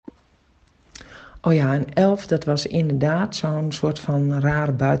Oh ja, en Elf, dat was inderdaad zo'n soort van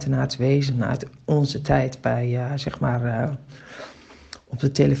rare buitenaards wezen uit onze tijd bij, op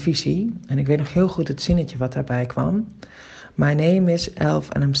de televisie. En ik weet nog heel goed het zinnetje wat daarbij kwam. My name is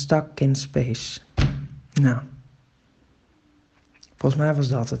Alf and I'm stuck in space. Nou, volgens mij was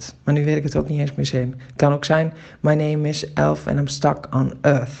dat het. Maar nu weet ik het ook niet eens meer zeker. Het kan ook zijn, my name is Alf and I'm stuck on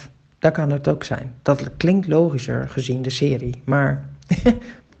Earth. Dat kan het ook zijn. Dat klinkt logischer gezien de serie. Maar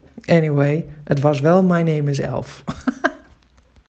anyway, het was wel my name is Alf.